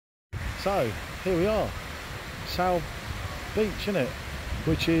So here we are, South Beach, isn't it?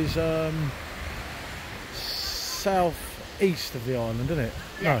 Which is south-east of the island, isn't it?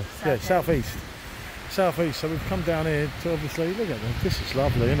 Yeah, no, south-east. South-east. So we've come down here to obviously look at this. This is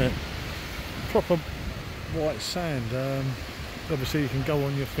lovely, isn't it? Proper white sand. Obviously you can go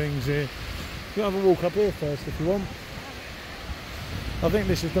on your things here. You can have a walk up here first if you want. I think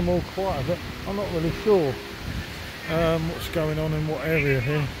this is the more quiet, but I'm not really sure what's going on in what area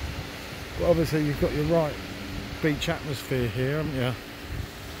here. But obviously you've got your right beach atmosphere here, haven't you?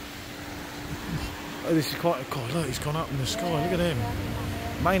 Oh, this is quite. God, look, he's gone up in the sky. Look at him,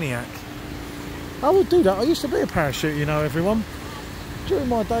 maniac. I would do that. I used to be a parachuter, you know, everyone. During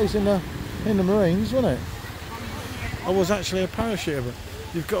my days in the Marines, wasn't it? I was actually a parachuter. But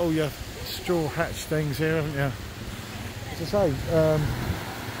you've got all your straw hatch things here, haven't you? As I say,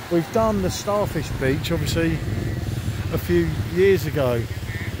 we've done the Starfish Beach, obviously, a few years ago.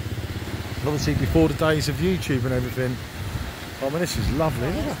 Obviously, before the days of YouTube and everything. I mean, this is lovely,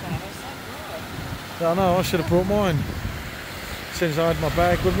 isn't it? Yeah, I know. I should have brought mine. Since I had my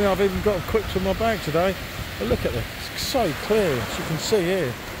bag with me, I've even got equipped with my bag today. But look at this, it's so clear, as you can see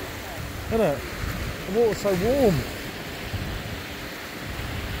here, isn't it? The water's so warm.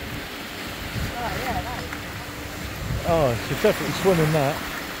 Oh, you could definitely swim in that,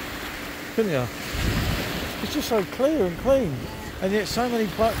 couldn't you? It's just so clear and clean, and yet so many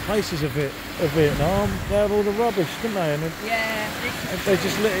places of Vietnam, they have all the rubbish, didn't they? And they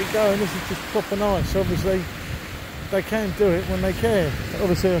just let it go, and this is just proper nice. Obviously, they can do it when they care.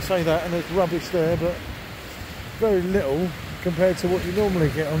 Obviously, I say that, and there's rubbish there, but very little compared to what you normally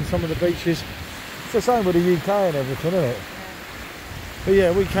get on some of the beaches. It's the same with the UK and everything, isn't it? But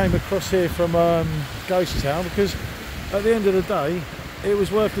yeah, we came across here from Ghost Town because at the end of the day, it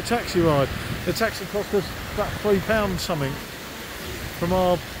was worth the taxi ride. The taxi cost us about £3 something from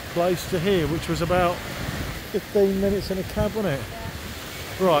our place to here, which was about 15 minutes in a cab, wasn't it?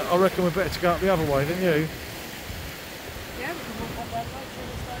 Right, I reckon we're better to go up the other way, don't you? Yeah, we can walk up that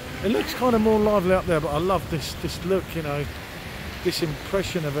way. It looks kind of more lively up there, but I love this look, you know, this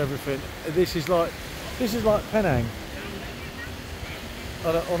impression of everything. This is like Penang.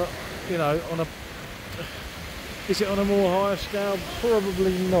 Is it on a more higher scale?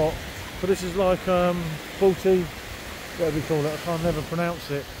 Probably not. But this is like 40, whatever you call it. I can't never pronounce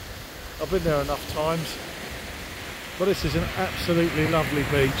it. I've been there enough times. But this is an absolutely lovely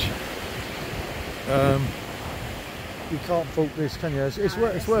beach. You can't fault this, can you? It's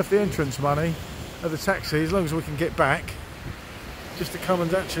worth the entrance money of the taxi, as long as we can get back, just to come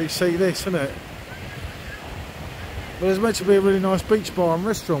and actually see this, isn't it? But there's meant to be a really nice beach bar and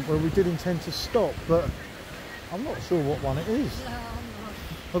restaurant where we did intend to stop, but I'm not sure what one it is.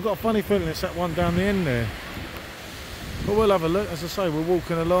 I've got a funny feeling it's that one down the end there. But we'll have a look. As I say, we're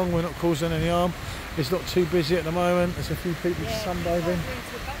walking along, we're not causing any harm. It's not too busy at the moment. There's a few people sunbathing.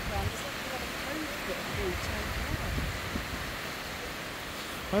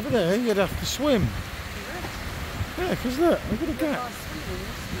 Over there, you'd have to swim. Yeah, because look, look at the gap.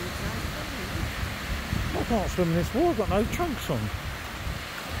 I can't swim in this water, I've got no trunks on.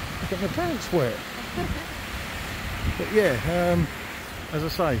 I've got my pants wet. But yeah, as I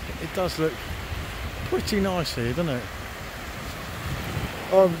say, it does look pretty nice here, doesn't it?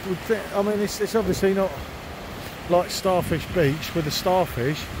 I mean, it's obviously not like Starfish Beach with the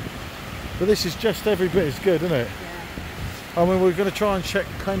starfish, but this is just every bit as good, isn't it? Yeah. I mean, we're going to try and check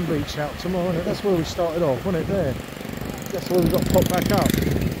Khem Beach out tomorrow, isn't it? That's where we started off, wasn't it, there? That's where we've got to pop back up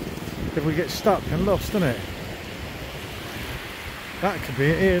if we get stuck and lost, isn't it? That could be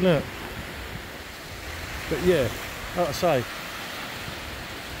it here, look. But yeah, like I say,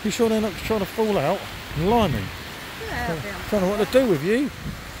 you sure they're not trying to fall out and lie me? Yeah, I don't know what to do with you.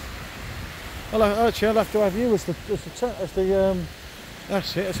 Actually, I'll have to have you as the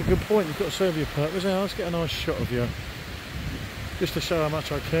that's it, that's a good point. You've got to serve your purpose. Now, let's get a nice shot of you, just to show how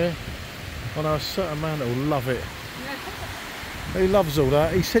much I care. I know a certain man that will love it. He loves all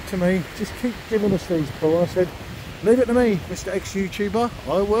that. He said to me, just keep giving us these, Paul. I said, leave it to me, Mr. Ex-YouTuber.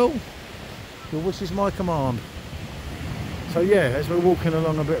 I will. Your wish is my command. So yeah, as we're walking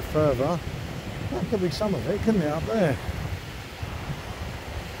along a bit further, that could be some of it, couldn't it, up there?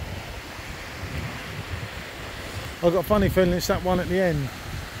 I've got a funny feeling it's that one at the end.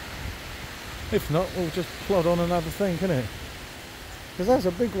 If not, we'll just plod on another thing, can it? Because there's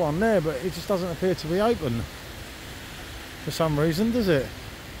a big one there, but it just doesn't appear to be open for some reason, does it?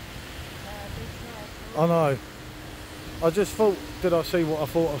 I know. I just thought, did I see what I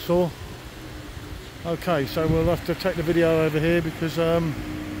thought I saw? Okay, so we'll have to take the video over here because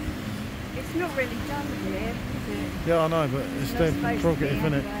it's not really done here, is it? yeah, I know, but it's their prerogative,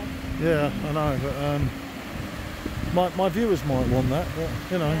 isn't it? Yeah, I know, but my viewers might want that, but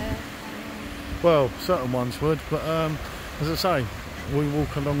you know. Yeah. Well, certain ones would, but as I say, we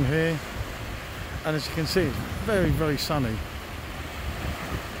walk along here, and as you can see, it's very, very sunny.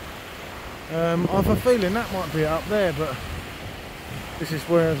 I have a feeling that might be up there, but this is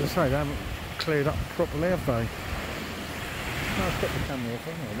where, as I say, they haven't cleared up properly, have they? No, I've got the camera off,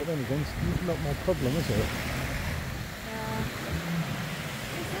 haven't I? But then again, it's not my problem, is it?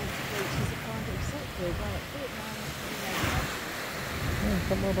 There's beaches are kind of accepted, like Vietnam, Yeah,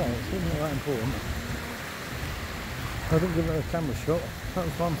 don't worry about it, it's not that important. I didn't give it a camera shot, that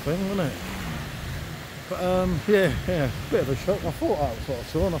was one thing, wasn't it? But yeah, bit of a shock. I thought that was what I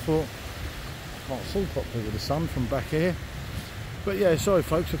saw, and I thought, I can't see properly with the sun from back here. But yeah, sorry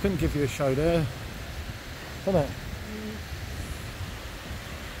folks, I couldn't give you a show there. Wasn't it?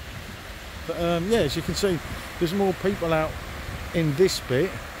 But yeah, as you can see, there's more people out in this bit.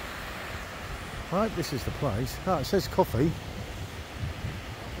 I hope this is the place. Oh, it says coffee.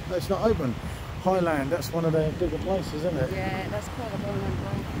 No, it's not open. Highland, that's one of their bigger places, isn't it? Yeah, that's quite a well-known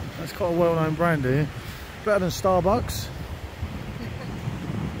brand. That's quite a well-known brand here. Better than Starbucks.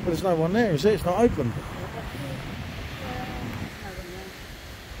 But there's no one there, is it? It's not open.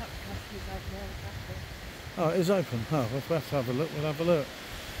 Oh, it is open. Oh, we'll have to have a look. We'll have a look.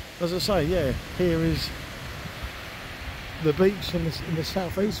 As I say, yeah, here is the beach in the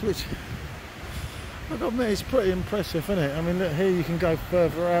southeast, which I got to admit, it's pretty impressive, isn't it? I mean, look, here you can go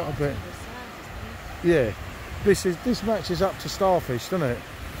further out a bit. Yeah, this matches up to Starfish, doesn't it?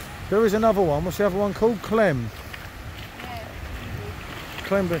 There is another one. What's the other one called? Khem.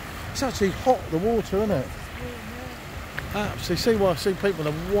 Khem. It's actually hot, the water, isn't it? Absolutely. See why I see people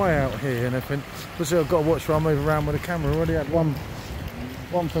are way out here and everything. Obviously, I've got to watch where I move around with the camera. I already had one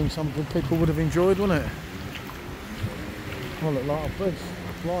thing some good people would have enjoyed, wouldn't it? I look like a fish.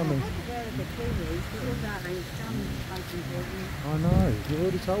 Blimey. I know. You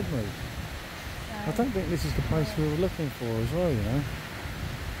already told me. I don't think this is the place we were looking for as well, you know.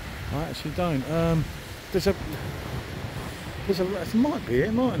 I actually don't. It might be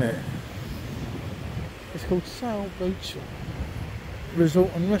it, mightn't it? It's called Seabrook Beach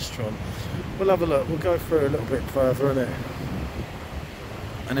Resort and Restaurant. We'll have a look. We'll go through a little bit further, innit?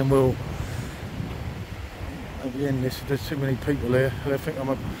 And then we'll. At the end, there's too many people here. They think I'm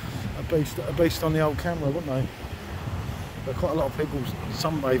a beast on the old camera, wouldn't they? There are quite a lot of people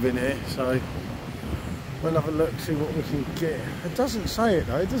sunbathing here, so we'll have a look, see what we can get. It doesn't say it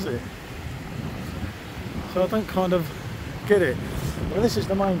though, does it? So I don't kind of get it. Well, this is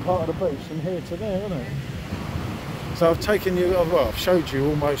the main part of the beach, from here to there, isn't it? So I've taken you, well, I've showed you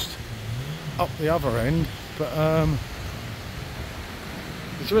almost up the other end, but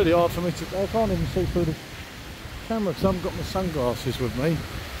it's really hard for me to, I can't even see through the camera because I haven't got my sunglasses with me.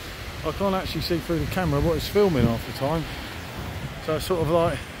 I can't actually see through the camera what it's filming half the time. So it's sort of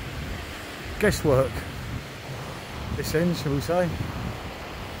like guesswork, this end, shall we say.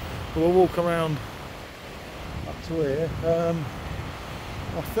 But we'll walk around up to here. I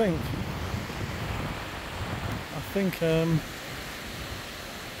think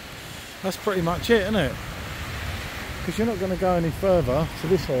that's pretty much it, isn't it? Because you're not going to go any further to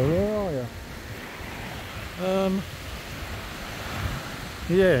this area, are you?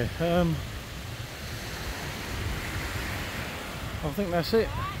 Yeah, I think that's it.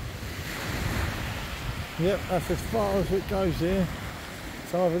 Yep, that's as far as it goes here.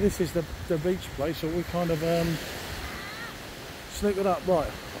 So either this is the beach place, or we kind of snook it up.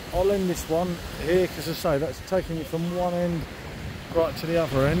 Right, I'll end this one here because, as I say, that's taking it from one end right to the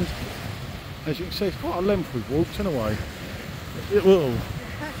other end. As you can see, it's quite a length we've walked in a way. It will.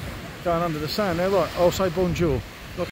 Going under the sand there. Right, I'll say bonjour.